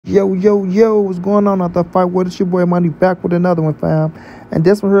Yo, yo, yo, what's going on out the fight? What is your boy Money back with another one, fam? And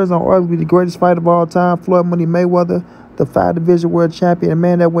this one here is on arguably the greatest fight of all time, Floyd Money Mayweather, the 5-division world champion, a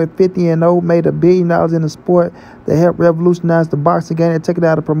man that went 50-0, made $1 billion in the sport, that helped revolutionize the boxing game, and took it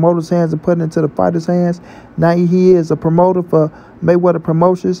out of promoters' hands and put it into the fighters' hands. Now he is a promoter for Mayweather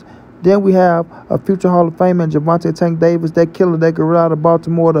Promotions. Then we have a future Hall of Famer, Gervonta Tank Davis, that killer that gorilla out of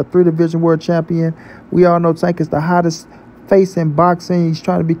Baltimore, the 3-division world champion. We all know Tank is the hottest face in boxing. He's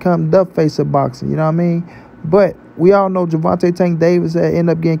trying to become the face of boxing, you know what I mean? But we all know Gervonta Tank Davis ended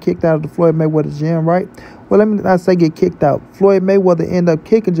up getting kicked out of the Floyd Mayweather gym, right? Well, let me not say get kicked out. Floyd Mayweather ended up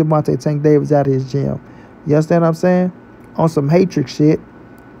kicking Gervonta Tank Davis out of his gym. You understand what I'm saying? On some hatred shit,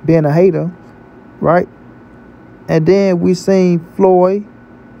 being a hater, right? And then we seen Floyd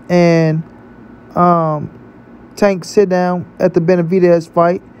and Tank sit down at the Benavidez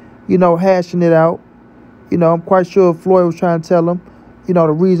fight, you know, hashing it out. You know, I'm quite sure Floyd was trying to tell him, you know,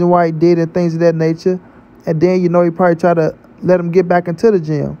 the reason why he did it and things of that nature. And then, you know, he probably tried to let him get back into the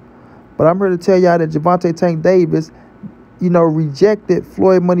gym. But I'm here to tell y'all that Gervonta Tank Davis, you know, rejected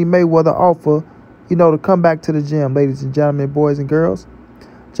Floyd Money Mayweather offer, you know, to come back to the gym, ladies and gentlemen, boys and girls.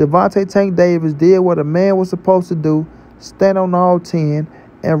 Gervonta Tank Davis did what a man was supposed to do, stand on all 10,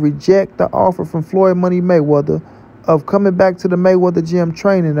 and reject the offer from Floyd Money Mayweather of coming back to the Mayweather gym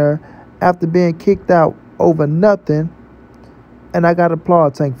training there after being kicked out over nothing. And I got to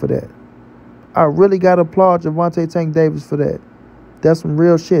applaud Tank for that. I really got to applaud Gervonta Tank Davis for that. That's some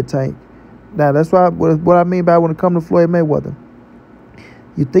real shit, Tank. Now, that's what I mean by when it comes to Floyd Mayweather.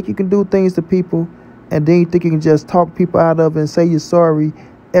 You think you can do things to people, and then you think you can just talk people out of it and say you're sorry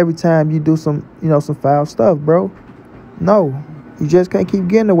every time you do some, you know, some foul stuff, bro. No. You just can't keep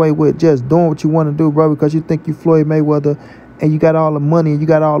getting away with just doing what you want to do, bro, because you think you Floyd Mayweather and you got all the money and you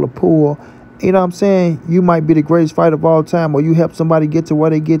got all the pull. You know what I'm saying? You might be the greatest fighter of all time, or you help somebody get to where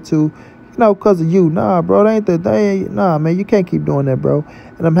they get to, you know, because of you. Nah, bro, nah, man, you can't keep doing that, bro.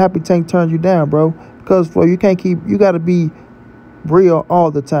 And I'm happy Tank turned you down, bro, because Floyd, you got to be real all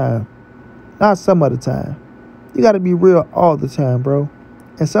the time, not some other time. You got to be real all the time, bro.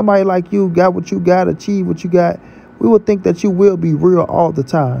 And somebody like you got what you got, achieved what you got, we would think that you will be real all the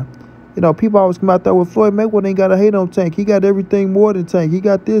time. You know, people always come out there with Floyd Mayweather ain't got to hate on Tank. He got everything more than Tank. He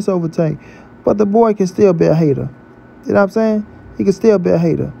got this over Tank. But the boy can still be a hater. You know what I'm saying? He can still be a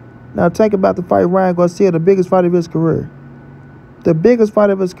hater. Now, Tank about to fight Ryan Garcia, the biggest fight of his career. The biggest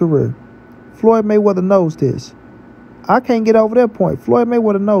fight of his career. Floyd Mayweather knows this. I can't get over that point. Floyd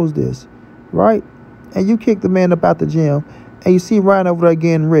Mayweather knows this, right? And you kick the man up out the gym, and you see Ryan over there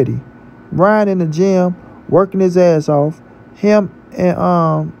getting ready. Ryan in the gym, working his ass off. Him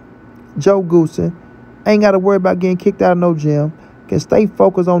and Joe Goosen ain't got to worry about getting kicked out of no gym. Can stay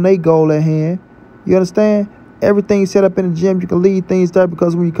focused on their goal at hand. You understand? Everything set up in the gym, you can leave things there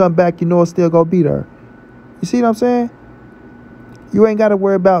because when you come back, you know it's still going to be there. You see what I'm saying? You ain't got to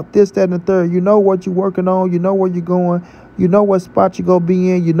worry about this, that, and the third. You know what you're working on. You know where you're going. You know what spot you're going to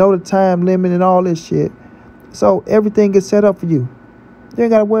be in. You know the time limit and all this shit. So everything gets set up for you. You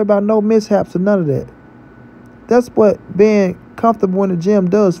ain't got to worry about no mishaps or none of that. That's what being comfortable in the gym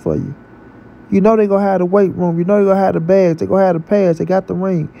does for you. You know they're going to have the weight room. You know they're going to have the bags. They're going to have the pads. They got the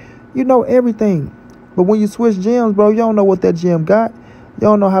ring. You know everything. But when you switch gyms, bro, you don't know what that gym got. You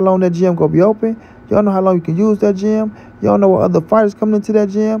don't know how long that gym going to be open. You don't know how long you can use that gym. You don't know what other fighters coming into that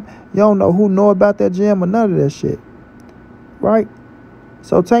gym. You don't know who know about that gym or none of that shit. Right?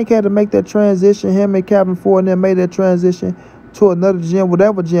 So Tank had to make that transition. Him and Calvin Ford and them made that transition to another gym,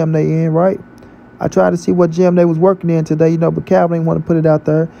 whatever gym they in, right? I tried to see what gym they was working in today, you know, but Calvin didn't want to put it out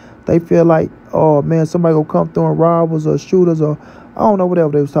there. They feel like, oh, man, somebody gonna come through and rob us or shoot us or I don't know,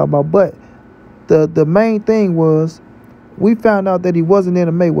 whatever they was talking about. But the main thing was we found out that he wasn't in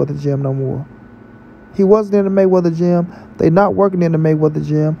the Mayweather gym no more. He wasn't in the Mayweather gym. They not working in the Mayweather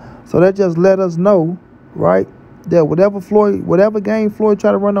gym. So that just let us know, right, that whatever game Floyd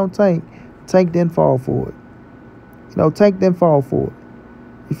tried to run on Tank, Tank didn't fall for it. You know, Tank didn't fall for it.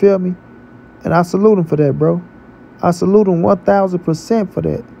 You feel me? And I salute him for that, bro. I salute him 1,000% for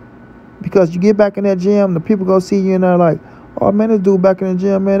that. Because you get back in that gym, the people go see you and they're like, oh, man, this dude back in the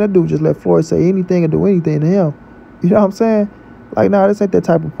gym, man, that dude just let Floyd say anything and do anything to him. You know what I'm saying? Like, nah, this ain't that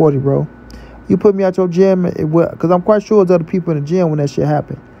type of party, bro. You put me out your gym, because I'm quite sure there's other people in the gym when that shit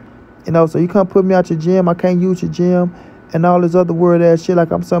happened. You know, so you can't put me out your gym. I can't use your gym and all this other weird-ass shit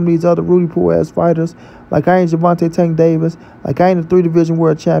like I'm some of these other Rudy Poo-ass fighters. Like I ain't Gervonta Tank Davis. Like I ain't a 3-division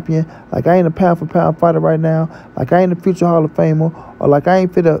world champion. Like I ain't a pound-for-pound fighter right now. Like I ain't a future Hall of Famer. Or like I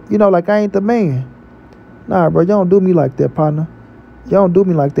ain't fit a, you know, like I ain't the man. Nah, bro, you don't do me like that, partner. You don't do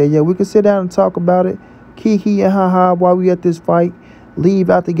me like that. Yeah, we can sit down and talk about it. Kiki and ha-ha while we at this fight. leave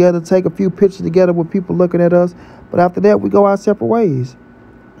out together, take a few pictures together with people looking at us. But after that, we go our separate ways.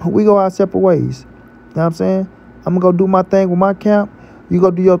 We go our separate ways. You know what I'm saying? I'm going to go do my thing with my camp. You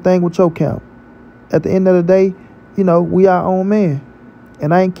go do your thing with your camp. At the end of the day, you know, we our own man.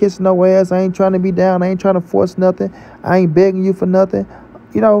 And I ain't kissing no ass. I ain't trying to be down. I ain't trying to force nothing. I ain't begging you for nothing.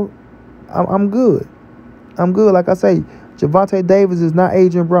 You know, I'm good. I'm good. Like I say, Gervonta Davis is not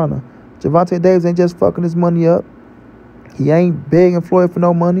Adrian Bronner. Gervonta Davis ain't just fucking his money up. He ain't begging Floyd for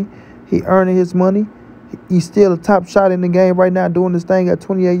no money. He earning his money. He's still a top shot in the game right now, doing this thing at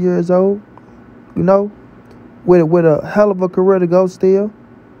 28 years old. You know, with a hell of a career to go still,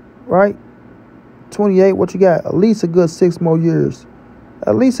 right? 28, what you got? At least a good 6 more years.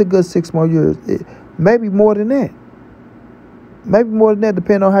 At least a good 6 more years. Maybe more than that. Maybe more than that,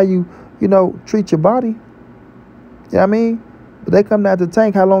 depending on how you know, treat your body. You know what I mean? But they come down to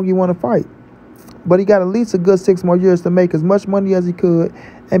tank how long you want to fight. But he got at least a good 6 more years to make as much money as he could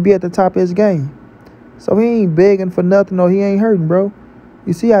and be at the top of his game. So he ain't begging for nothing or he ain't hurting, bro.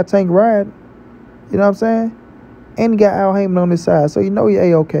 You see how Tank ride? You know what I'm saying? And he got Al Heyman on his side, so you know he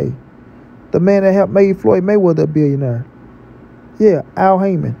A-okay. The man that helped make Floyd Mayweather a billionaire. Yeah, Al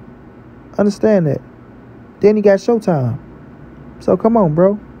Heyman. Understand that. Then he got Showtime. So come on,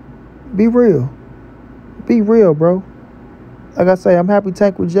 bro. Be real. Be real, bro. Like I say, I'm happy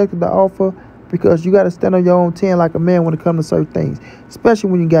Tank rejected the offer because you got to stand on your own 10 like a man when it comes to certain things.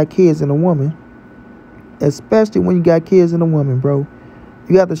 Especially when you got kids and a woman. Especially when you got kids and a woman, bro.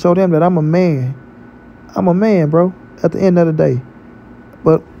 You got to show them that I'm a man. I'm a man, bro, at the end of the day.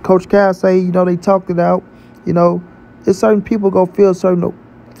 But Coach Cal say, you know, they talked it out. You know, it's certain people go feel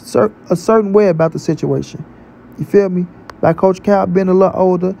a certain way about the situation. You feel me? Like Coach Cal being a little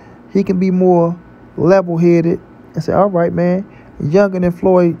older, he can be more level-headed and say, all right, man, younger than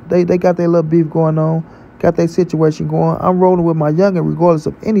Floyd, they got their little beef going on, got their situation going. I'm rolling with my younger regardless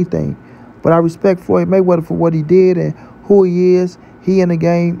of anything. But I respect Floyd Mayweather for what he did and who he is. He in the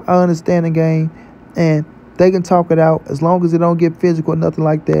game. I understand the game. And they can talk it out as long as it don't get physical or nothing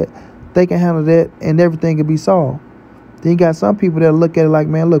like that. They can handle that and everything can be solved. Then you got some people that look at it like,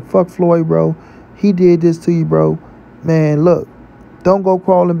 man, look, fuck Floyd, bro. He did this to you, bro. Man, look, don't go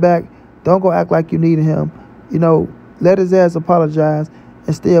crawling back. Don't go act like you needed him. You know, let his ass apologize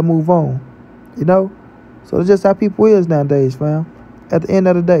and still move on. You know? So it's just how people is nowadays, fam. At the end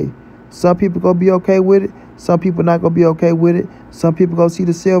of the day. Some people gonna be okay with it. Some people not gonna be okay with it. Some people gonna see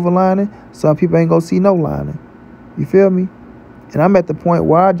the silver lining. Some people ain't gonna see no lining. You feel me? And I'm at the point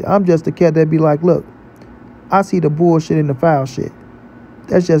where I'm just a cat that be like, look, I see the bullshit and the foul shit.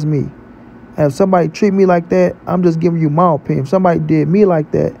 That's just me. And if somebody treat me like that, I'm just giving you my opinion. If somebody did me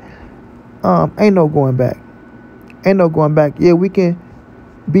like that, ain't no going back. Ain't no going back. Yeah, we can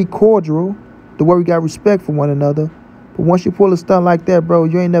be cordial the way we got respect for one another. But once you pull a stunt like that, bro,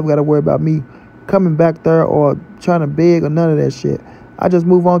 you ain't never got to worry about me coming back there or trying to beg or none of that shit. I just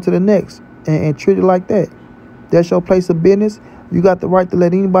move on to the next and treat it like that. That's your place of business. You got the right to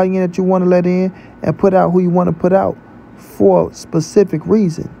let anybody in that you want to let in and put out who you want to put out for a specific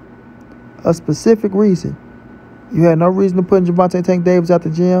reason. A specific reason. You had no reason to put Gervonta Tank Davis out the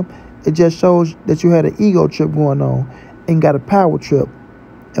gym. It just shows that you had an ego trip going on and got a power trip.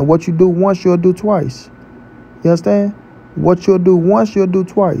 And what you do once, you'll do twice. You understand? What you'll do once, you'll do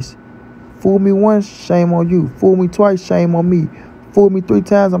twice. Fool me once, shame on you. Fool me twice, shame on me. Fool me 3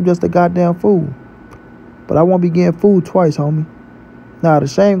 times, I'm just a goddamn fool. But I won't be getting fooled twice, homie. Nah, the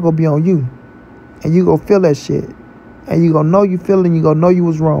shame gonna be on you. And you gonna feel that shit. And you gonna know you feel it and you gonna know you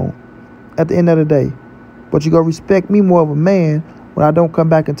was wrong at the end of the day. But you gonna respect me more of a man when I don't come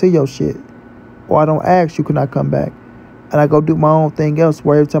back into your shit. Or I don't ask you, can I come back? And I go do my own thing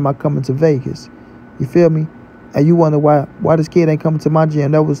elsewhere every time I come into Vegas. You feel me? And you wonder why this kid ain't coming to my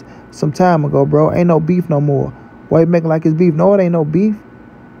gym. That was some time ago, bro. Ain't no beef no more. Why you making like it's beef? No, it ain't no beef.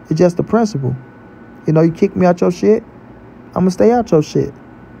 It's just the principle. You know, you kick me out your shit, I'm going to stay out your shit.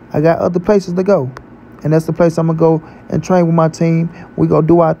 I got other places to go. And that's the place I'm going to go and train with my team. We go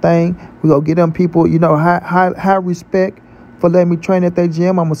do our thing. We go get them people, you know, high respect for letting me train at their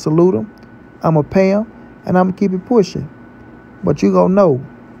gym. I'm going to salute them. I'm going to pay them. And I'm going to keep it pushing. But you going to know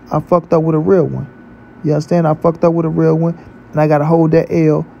I fucked up with a real one. You understand? I fucked up with a real one, and I got to hold that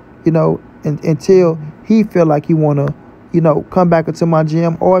L, you know, until he feel like he want to, you know, come back into my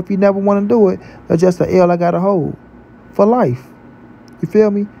gym. Or if he never want to do it, that's just an L I got to hold for life. You feel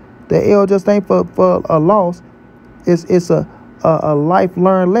me? The L just ain't for a loss. It's a life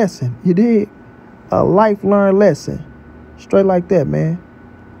learned lesson. You did? A life learned lesson. Straight like that, man.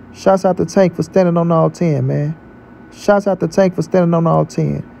 Shouts out to Tank for standing on all 10, man. Shouts out to Tank for standing on all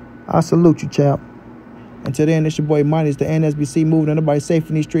 10. I salute you, champ. Until then, it's your boy Money. It's the NSBC moving. Nobody safe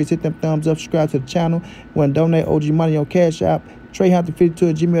in these streets. Hit them thumbs up. Subscribe to the channel. Want to donate OG Money on Cash App.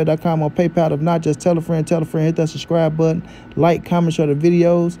 TreyHunter52@gmail.com on PayPal. If not, just tell a friend. Hit that subscribe button. Like, comment, share the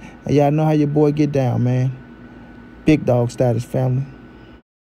videos. And y'all know how your boy get down, man. Big dog status, family.